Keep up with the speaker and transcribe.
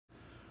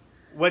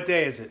What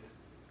day is it?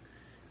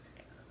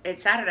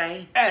 It's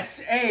Saturday.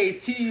 Saturday,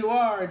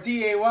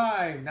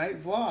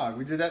 night vlog.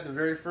 We did that the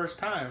very first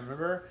time,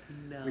 remember?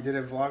 No. We did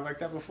a vlog like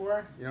that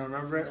before? You don't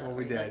remember it? Well,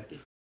 we did.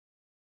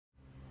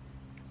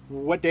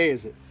 What day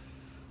is it?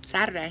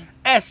 Saturday.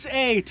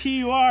 Saturday,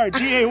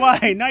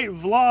 night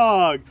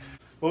vlog.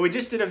 Well, we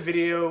just did a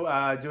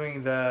video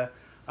doing the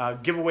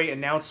giveaway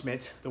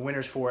announcement, the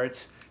winners for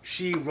it.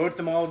 She wrote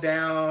them all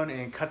down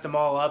and cut them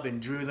all up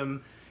and drew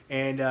them.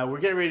 And we're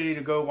getting ready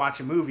to go watch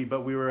a movie,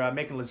 but we were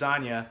making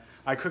lasagna.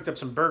 I cooked up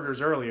some burgers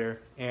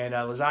earlier, and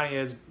lasagna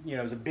is,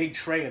 is a big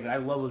tray of it. I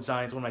love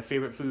lasagna. It's one of my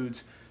favorite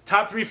foods.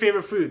 Top 3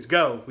 favorite foods.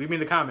 Go. Leave me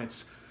in the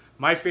comments.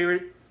 My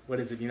favorite,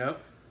 what is it, you know?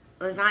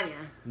 Lasagna.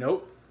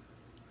 Nope.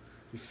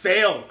 You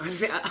failed.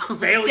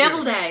 Failure.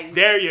 Deviled eggs.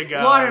 There you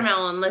go.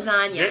 Watermelon,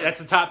 lasagna. That's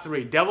the top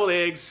 3. Deviled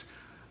eggs,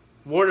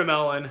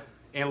 watermelon,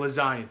 and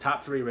lasagna.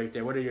 Top 3 right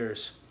there. What are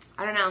yours?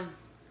 I don't know.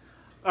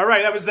 All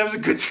right, that was a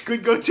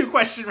good go-to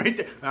question right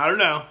there. I don't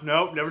know.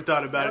 Nope, never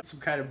thought about it. Some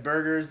kind of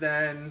burgers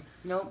then.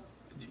 Nope.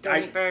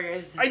 Don't eat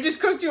burgers. I just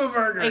cooked you a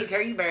burger. I ate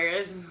turkey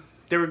burgers.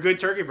 They were good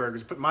turkey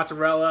burgers. Put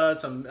mozzarella,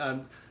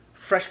 some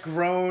fresh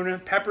grown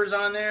peppers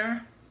on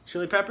there.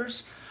 Chili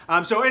peppers.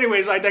 So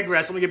anyways, I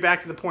digress. Let me get back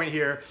to the point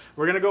here.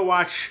 We're going to go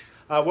watch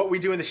What We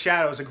Do in the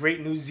Shadows, a great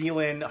New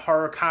Zealand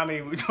horror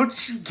comedy movie.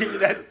 Don't you give me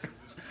that.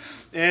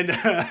 And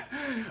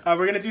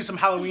we're going to do some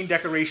Halloween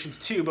decorations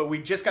too, but we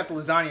just got the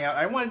lasagna out.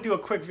 I want to do a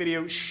quick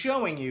video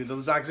showing you the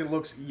lasagna. It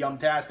looks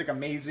yum-tastic,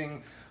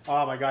 amazing.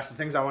 Oh my gosh, the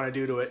things I want to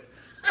do to it.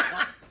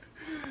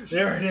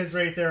 There it is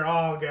right there.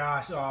 Oh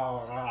gosh.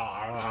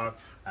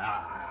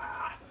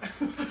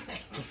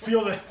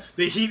 Feel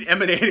the heat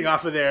emanating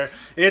off of there.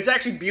 And it's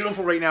actually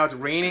beautiful right now. It's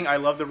raining. I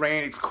love the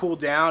rain. It's cooled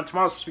down.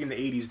 Tomorrow's supposed to be in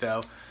the 80s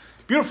though.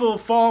 Beautiful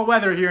fall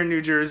weather here in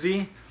New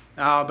Jersey.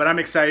 But I'm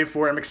excited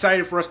for it. I'm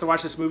excited for us to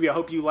watch this movie. I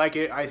hope you like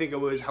it. I think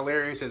it was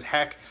hilarious as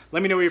heck.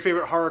 Let me know what your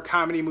favorite horror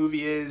comedy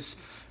movie is.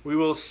 We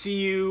will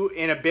see you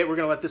in a bit. We're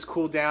going to let this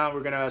cool down.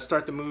 We're going to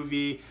start the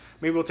movie.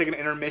 Maybe we'll take an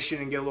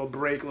intermission and get a little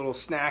break, a little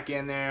snack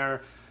in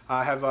there.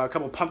 Have a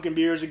couple pumpkin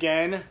beers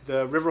again.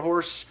 The River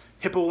Horse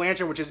Hippo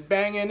Lantern, which is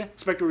banging.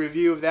 Expect a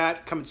review of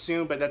that coming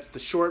soon, but that's the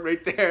short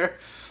right there.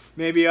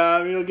 Maybe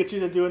it'll get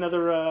you to do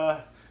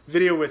another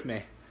video with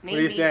me. Maybe.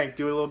 What do you think?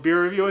 Do a little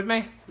beer review with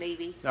me?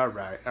 Maybe. All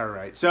right, all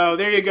right. So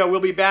there you go. We'll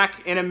be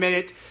back in a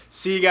minute.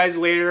 See you guys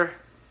later.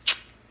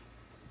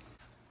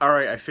 All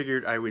right, I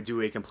figured I would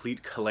do a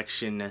complete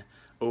collection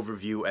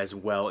overview as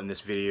well in this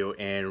video.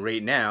 And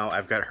right now,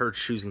 I've got her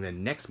choosing the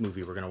next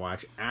movie we're going to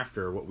watch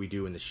after What We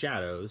Do in the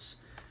Shadows.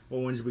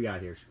 What ones do we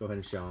got here? Go ahead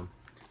and show them.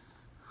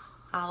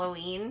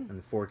 Halloween.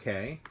 And the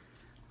 4K.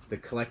 The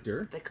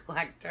Collector. The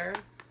Collector.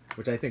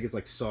 Which I think is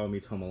like Saw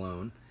meets Home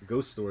Alone.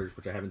 Ghost Stories,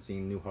 which I haven't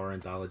seen, new horror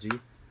anthology.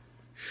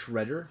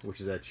 Shredder, which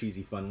is a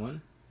cheesy fun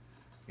one.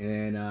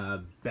 And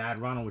then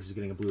Bad Ronald, which is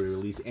getting a Blu-ray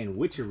release. And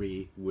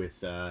Witchery with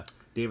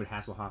David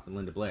Hasselhoff and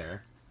Linda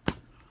Blair. Oh,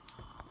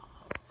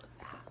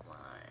 that one.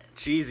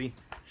 Cheesy.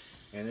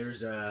 And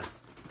there's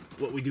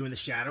What We Do in the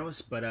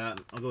Shadows. But I'll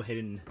go ahead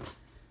and...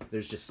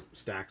 There's just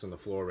stacks on the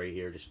floor right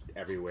here, just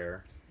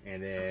everywhere.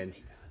 And then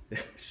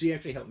she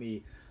actually helped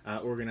me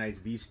organize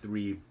these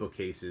 3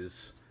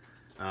 bookcases.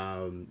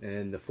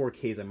 And the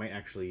 4Ks,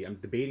 I'm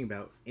debating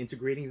about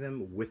integrating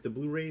them with the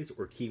Blu-rays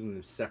or keeping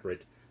them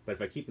separate. But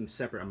if I keep them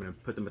separate, I'm going to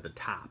put them at the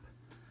top.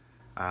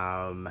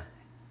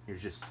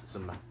 Here's just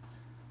some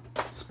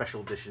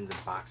special editions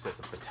and box sets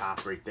at the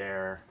top right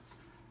there.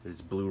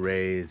 There's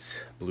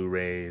Blu-rays,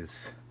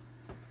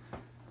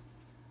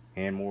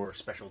 and more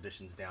special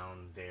editions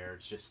down there.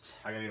 It's just,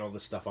 I gotta get all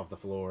this stuff off the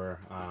floor.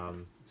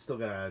 Still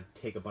gotta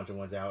take a bunch of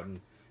ones out and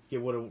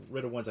get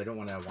rid of ones I don't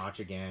want to watch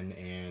again.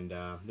 And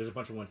there's a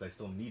bunch of ones I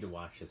still need to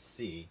watch to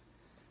see.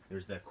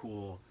 There's that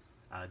cool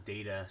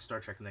Data Star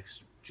Trek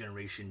Next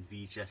Generation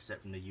VHS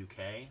set from the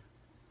UK.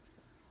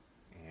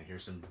 And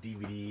here's some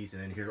DVDs,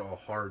 and then here's all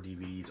horror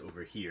DVDs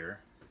over here.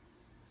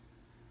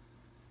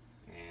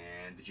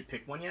 And did you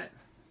pick one yet?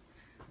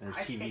 And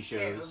there's TV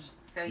shows. 2.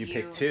 So you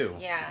picked 2.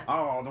 Yeah.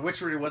 Oh, The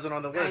Witchery wasn't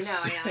on the list.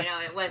 I know,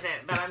 it wasn't,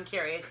 but I'm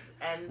curious.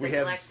 And The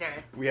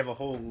Collector. We have a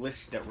whole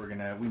list that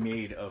we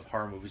made of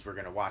horror movies we're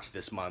gonna watch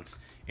this month,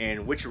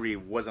 and Witchery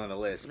wasn't on the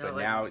list, but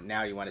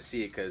now you want to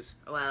see it because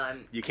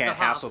you can't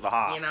hassle the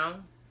Hoff. You know,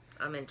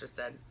 I'm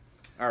interested.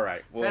 All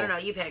right. Well, so I don't know.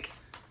 You pick.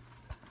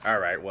 All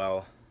right.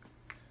 Well,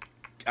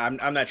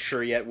 I'm not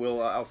sure yet.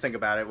 I'll think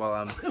about it while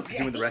I'm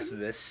doing the rest of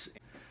this,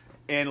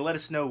 and let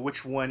us know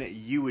which one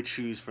you would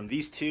choose from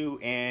these 2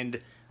 and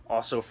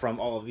also from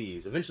all of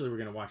these. Eventually we're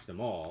going to watch them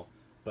all,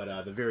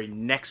 but the very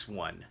next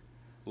one,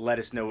 let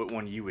us know what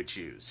one you would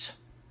choose.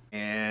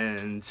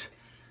 And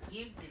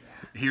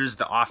here's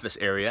the office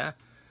area,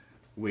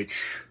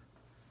 which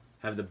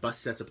have the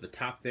bust sets up at the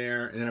top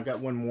there. And then I've got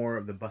one more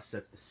of the bust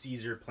sets, the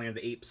Caesar, Planet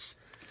of the Apes.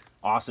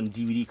 Awesome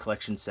DVD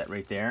collection set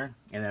right there.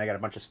 And then I got a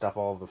bunch of stuff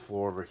all over the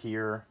floor over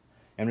here.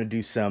 I'm going to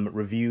do some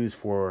reviews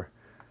for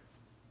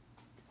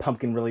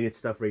pumpkin related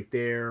stuff right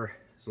there.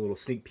 There's a little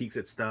sneak peeks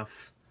at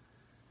stuff.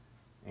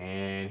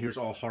 And here's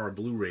all horror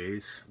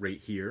Blu-rays right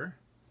here.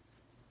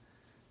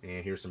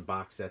 And here's some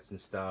box sets and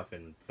stuff,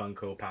 and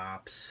Funko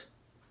Pops.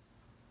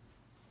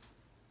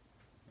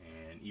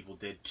 And Evil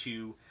Dead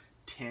 2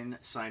 10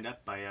 signed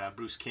up by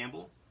Bruce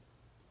Campbell.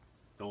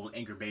 The old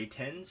Anchor Bay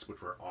 10s,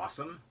 which were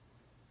awesome.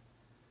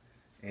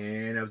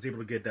 And I was able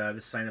to get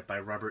this signed up by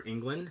Robert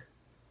Englund,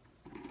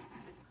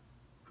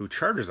 who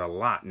charges a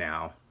lot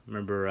now.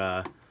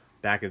 Remember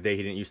back in the day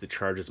he didn't used to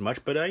charge as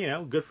much, but you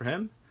know, good for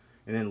him.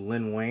 And then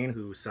Lynn Wayne,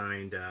 who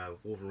signed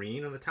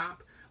Wolverine on the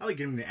top. I like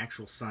getting the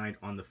actual sign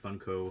on the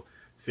Funko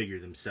figure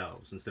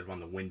themselves instead of on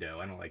the window.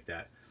 I don't like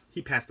that.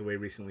 He passed away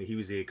recently. He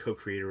was a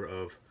co-creator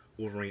of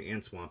Wolverine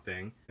and Swamp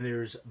Thing. And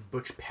there's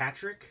Butch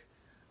Patrick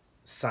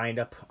signed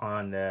up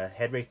on the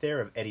head right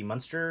there of Eddie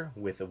Munster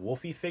with a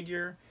Wolfie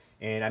figure.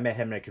 And I met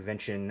him at a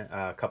convention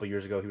a couple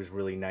years ago. He was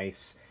really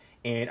nice.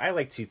 And I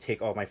like to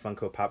take all my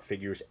Funko Pop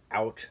figures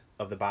out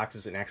of the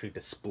boxes and actually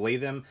display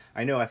them.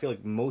 I feel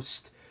like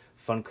most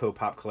Funko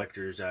Pop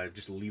collectors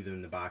just leave them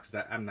in the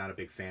boxes. I'm not a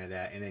big fan of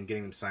that. And then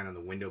getting them signed on the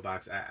window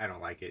box, I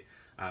don't like it.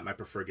 I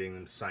prefer getting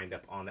them signed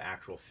up on the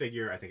actual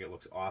figure. I think it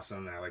looks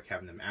awesome, and I like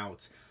having them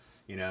out.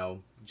 You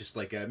know, just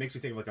like it makes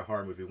me think of like a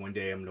horror movie. One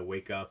day I'm gonna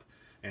wake up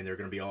and they're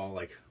gonna be all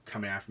like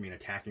coming after me and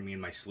attacking me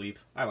in my sleep.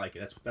 I like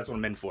it. That's what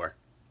I'm in for.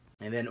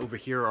 And then over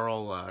here are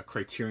all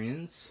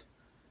Criterions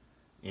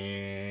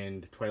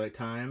and Twilight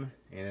Time.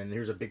 And then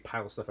here's a big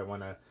pile of stuff I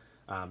want to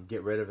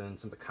get rid of, and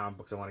some of the comic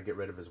books I want to get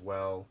rid of as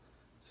well.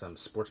 Some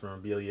sports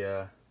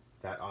memorabilia,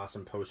 that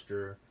awesome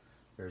poster.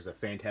 There's a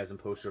Phantasm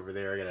poster over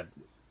there. I gotta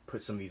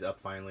put some of these up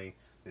finally.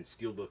 And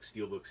steelbooks,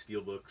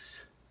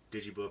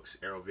 digibooks,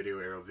 Arrow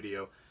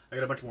Video. I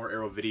got a bunch more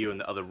Arrow Video in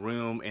the other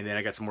room, and then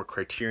I got some more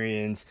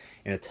Criterions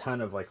and a ton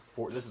of like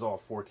this is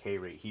all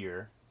 4K right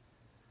here.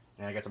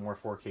 And I got some more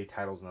 4K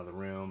titles in the other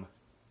room.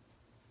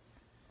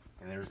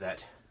 And there's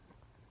that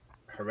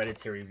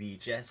Hereditary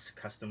VHS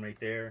custom right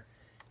there.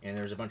 And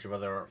there's a bunch of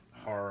other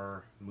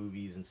horror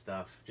movies and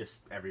stuff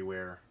just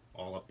everywhere,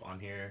 all up on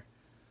here.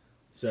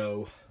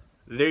 So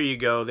there you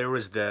go. There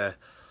was the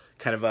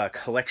kind of a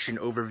collection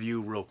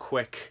overview real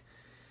quick.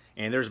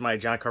 And there's my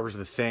John Carpenter's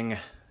The Thing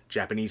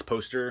Japanese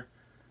poster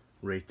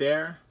right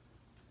there.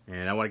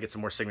 And I want to get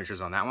some more signatures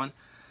on that one.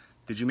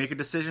 Did you make a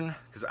decision?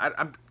 Because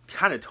I'm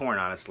kind of torn,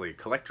 honestly.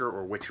 Collector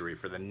or Witchery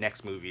for the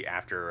next movie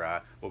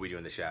after What We Do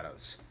in the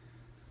Shadows?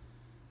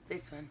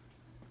 This one.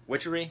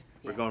 Witchery? Yeah.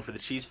 We're going for the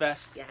Cheese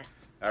Fest? Yes.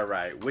 All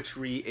right,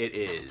 Witchery it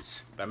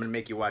is. But I'm going to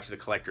make you watch The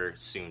Collector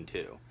soon,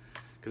 too.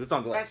 Because it's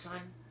on the list. That's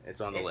fine. It's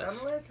on the list.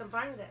 It's on the list. I'm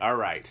fine with it. All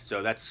right,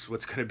 so that's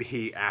what's going to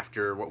be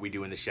after What We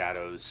Do in the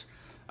Shadows.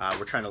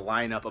 We're trying to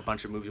line up a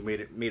bunch of movies.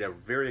 We made a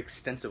very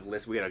extensive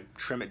list. We got to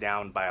trim it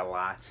down by a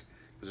lot.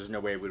 Because there's no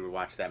way we would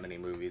watch that many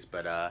movies.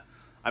 But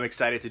I'm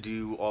excited to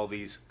do all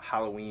these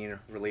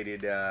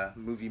Halloween-related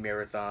movie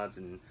marathons.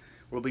 And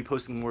we'll be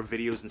posting more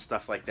videos and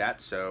stuff like that.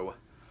 So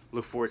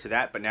look forward to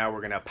that. But now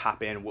we're going to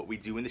pop in What We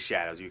Do in the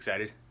Shadows. You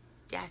excited?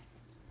 Yes.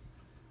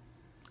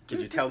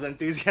 Could you tell the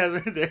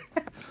enthusiasm right there?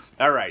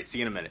 All right, see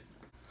you in a minute.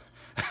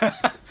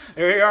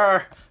 There we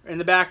are in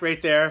the back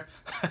right there.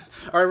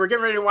 All right, we're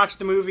getting ready to watch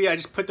the movie. I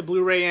just put the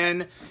Blu-ray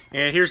in,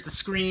 and here's the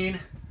screen.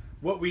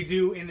 What We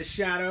Do in the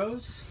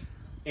Shadows.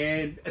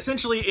 And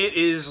essentially it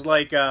is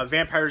like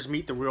vampires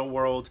meet the real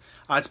world.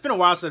 It's been a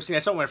while since I've seen it. I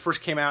saw it when it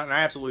first came out, and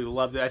I absolutely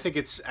loved it. I think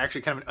it's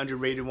actually kind of an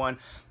underrated one.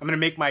 I'm going to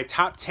make my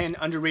top 10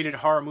 underrated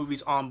horror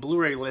movies on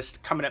Blu-ray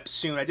list coming up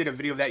soon. I did a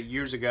video of that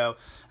years ago.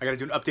 I got to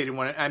do an updated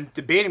one. I'm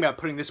debating about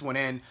putting this one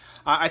in.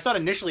 I thought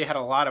initially it had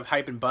a lot of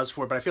hype and buzz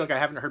for it, but I feel like I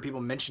haven't heard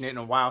people mention it in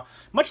a while.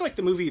 Much like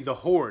the movie The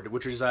Horde,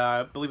 which is,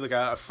 I believe, like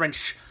a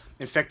French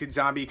infected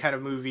zombie kind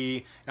of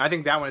movie. And I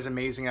think that one is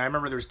amazing. I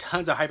remember there's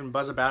tons of hype and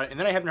buzz about it, and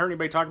then I haven't heard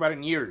anybody talk about it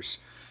in years.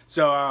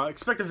 So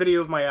expect a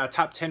video of my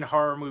top 10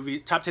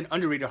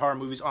 underrated horror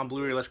movies on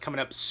Blu-ray list coming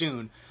up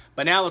soon.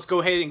 But now let's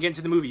go ahead and get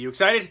into the movie. You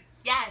excited?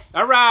 Yes.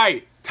 All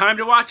right, time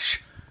to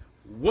watch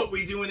What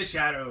We Do in the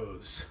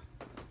Shadows.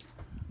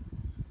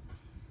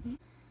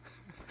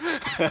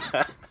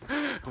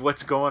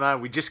 What's going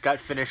on? We just got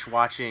finished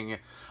watching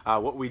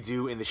What We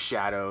Do in the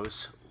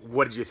Shadows.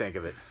 What did you think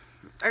of it?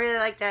 I really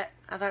liked it.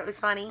 I thought it was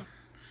funny.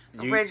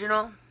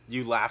 Original.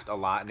 You laughed a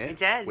lot in it.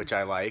 I did. Which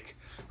I like.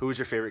 Who was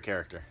your favorite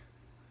character?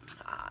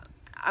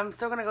 I'm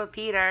still gonna go with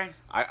Peter.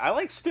 I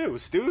like Stu.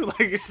 Stu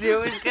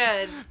is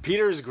good.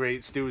 Peter is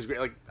great. Stu is great.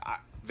 Like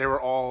they were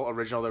all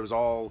original. There was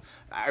all.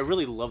 I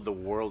really love the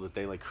world that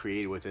they like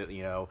created with it.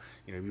 You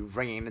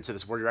bringing it into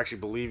this world. You're actually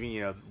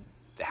believing.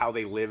 How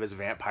they live as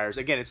vampires.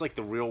 Again, it's like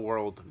the real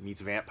world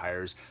meets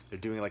vampires. They're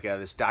doing like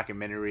this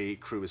documentary.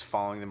 Crew is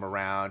following them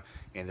around,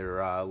 and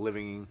they're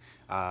living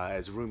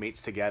as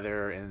roommates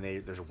together. And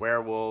there's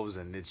werewolves,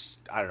 and it's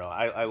I don't know.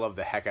 I love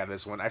the heck out of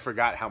this one. I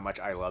forgot how much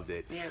I loved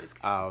it. Yeah, it was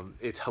good.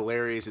 It's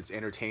hilarious. It's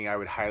entertaining. I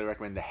would highly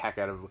recommend the heck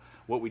out of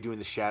What We Do in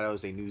the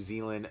Shadows, a New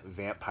Zealand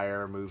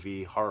vampire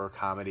movie, horror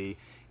comedy.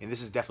 And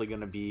this is definitely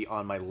going to be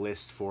on my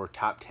list for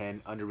top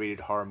 10 underrated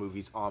horror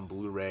movies on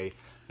Blu-ray.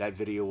 That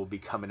video will be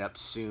coming up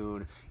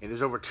soon. And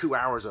there's over 2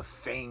 hours of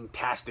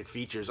fantastic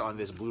features on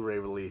this Blu-ray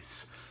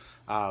release.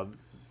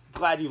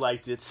 glad you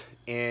liked it.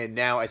 And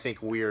now I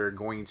think we're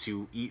going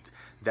to eat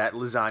that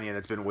lasagna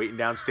that's been waiting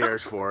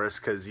downstairs for us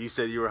because you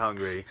said you were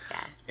hungry.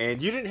 Yes.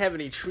 And you didn't have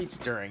any treats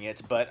during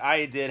it, but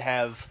I did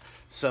have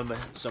some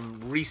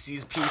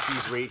Reese's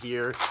Pieces right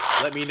here.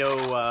 Let me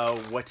know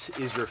what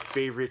is your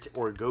favorite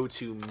or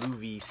go-to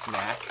movie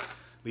snack.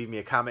 Leave me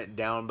a comment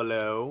down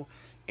below,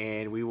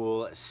 and we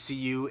will see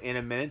you in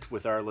a minute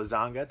with our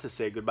lasagna to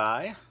say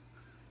goodbye.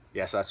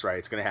 Yes, that's right.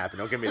 It's going to happen.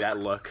 Don't give me that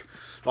look.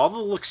 All the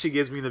looks she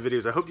gives me in the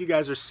videos, I hope you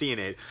guys are seeing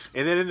it.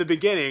 And then in the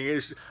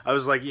beginning, I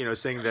was like, you know,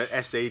 saying the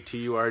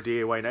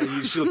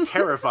S-A-T-U-R-D-A-Y. She looked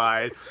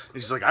terrified.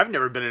 And she's like, I've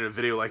never been in a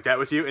video like that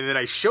with you. And then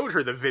I showed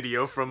her the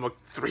video from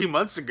 3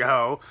 months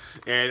ago.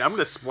 And I'm going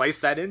to splice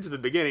that into the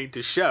beginning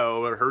to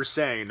show her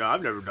saying, no,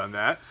 I've never done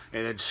that.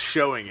 And then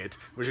showing it,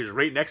 which is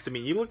right next to me.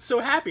 You looked so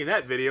happy in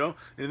that video.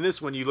 And in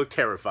this one, you look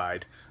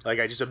terrified. Like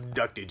I just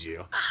abducted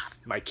you.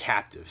 My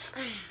captive.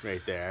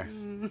 Right there.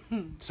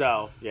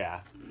 So,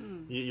 yeah.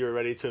 You were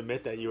ready to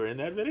admit that you were in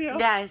that video?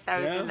 Yes, I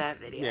was in that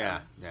video. Yeah.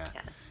 Yes.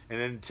 And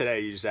then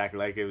today you just acted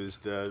like it was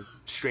the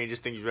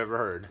strangest thing you've ever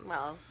heard.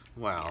 Well,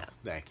 yeah.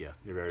 Thank you.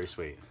 You're very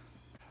sweet.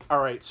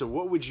 All right, so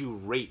what would you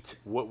rate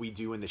What We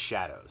Do in the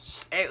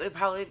Shadows? It would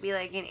probably be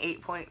like an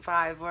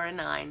 8.5 or a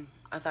 9.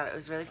 I thought it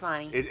was really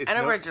funny. It's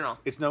original.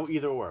 It's no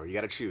either or. You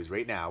got to choose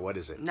right now. What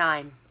is it?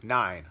 9.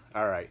 9.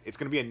 All right. It's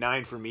going to be a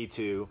 9 for me,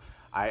 too.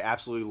 I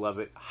absolutely love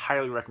it.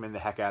 Highly recommend the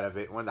heck out of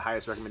it. One of the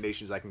highest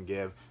recommendations I can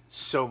give.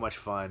 So much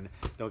fun.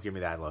 Don't give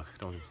me that look.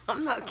 Don't.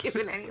 I'm not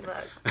giving any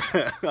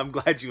look. I'm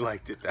glad you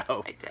liked it,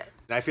 though. I did.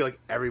 And I feel like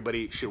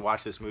everybody should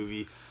watch this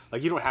movie.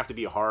 Like, you don't have to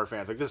be a horror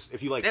fan. Like this,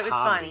 if you like it was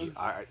comedy,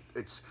 funny.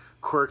 It's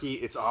quirky,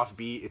 it's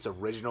offbeat, it's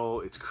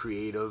original, it's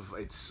creative,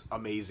 it's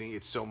amazing,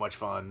 it's so much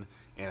fun.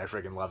 And I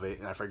freaking love it.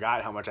 And I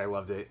forgot how much I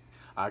loved it.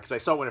 Because I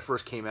saw it when it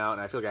first came out,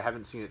 and I feel like I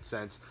haven't seen it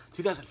since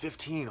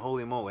 2015.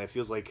 Holy moly. It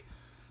feels like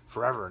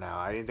forever now.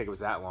 I didn't think it was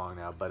that long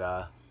now.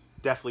 But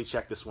definitely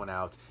check this one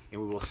out.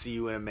 And we will see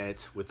you in a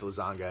minute with the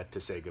lasagna to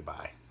say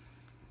goodbye.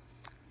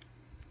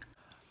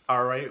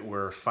 All right.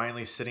 We're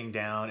finally sitting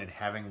down and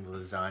having the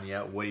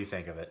lasagna. What do you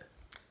think of it?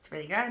 It's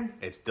really good.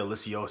 It's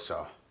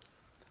delicioso.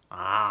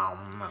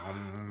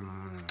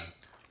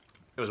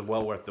 It was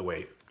well worth the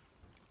wait.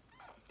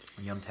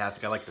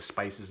 Yum-tastic. I like the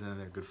spices in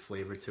there. Good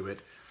flavor to it.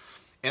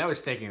 And I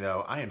was thinking,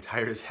 though, I am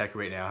tired as heck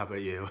right now. How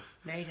about you?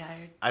 Very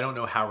tired. I don't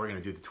know how we're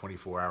going to do the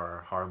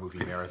 24-hour horror movie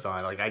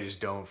marathon. Like, I just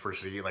don't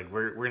foresee. Like,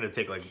 we're going to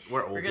take, like,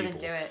 we're old people. We're going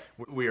to do it.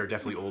 We are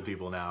definitely old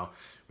people now.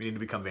 We need to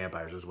become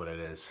vampires is what it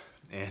is.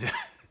 And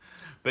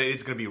but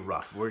it's going to be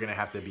rough. We're going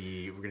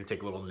to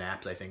take little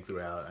naps, I think,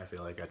 throughout. I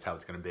feel like that's how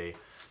it's going to be.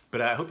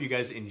 But I hope you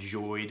guys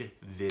enjoyed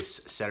this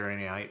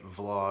Saturday night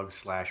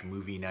vlog /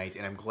 movie night.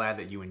 And I'm glad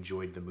that you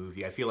enjoyed the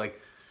movie. I feel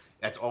like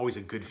that's always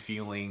a good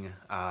feeling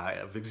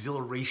of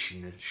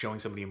exhilaration, showing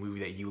somebody a movie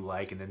that you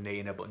like and then they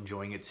end up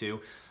enjoying it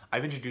too.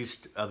 I've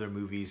introduced other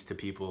movies to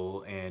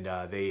people and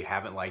they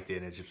haven't liked it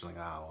and it's just like,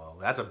 oh, well,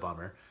 that's a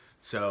bummer.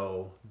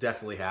 So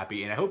definitely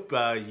happy. And I hope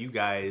you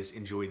guys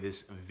enjoyed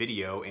this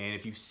video. And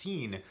if you've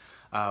seen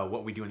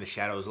What We Do in the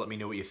Shadows, let me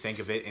know what you think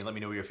of it and let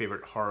me know what your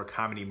favorite horror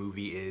comedy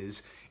movie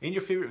is and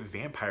your favorite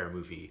vampire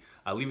movie.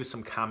 Leave us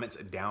some comments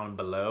down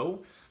below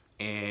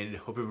and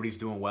hope everybody's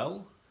doing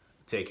well.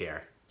 Take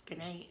care. Good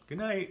night. Good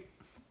night.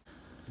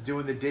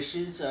 Doing the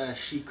dishes,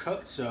 she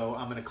cooked, so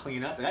I'm gonna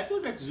clean up. And I feel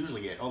like that's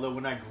usually it. Although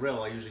when I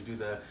grill, I usually do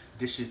the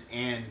dishes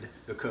and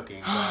the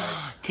cooking.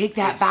 Take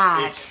that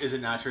back. Is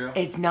it not true?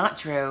 It's not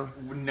true.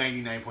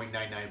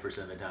 99.99%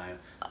 of the time.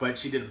 But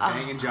she did a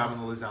banging job on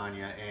the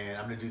lasagna, and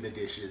I'm gonna do the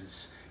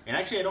dishes. And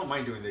actually, I don't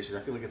mind doing the dishes. I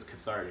feel like it's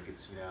cathartic.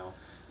 It's, you know,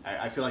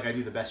 I feel like I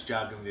do the best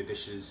job doing the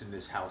dishes in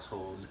this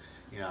household.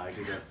 You know, I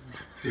get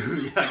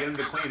them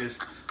the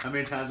cleanest. How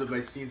many times have I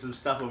seen some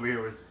stuff over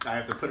here where I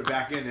have to put it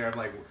back in there? I'm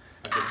like,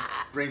 I have to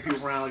bring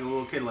people around like a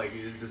little kid. Like,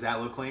 does that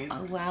look clean?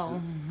 Oh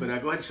wow! But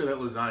go ahead and show that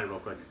lasagna real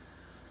quick.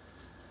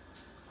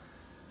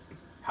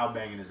 How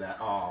banging is that?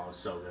 Oh,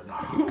 so good.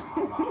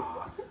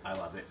 I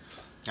love it.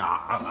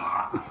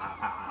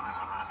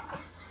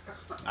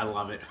 I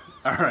love it.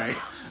 All right,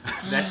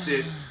 that's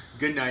it.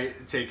 Good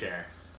night. Take care.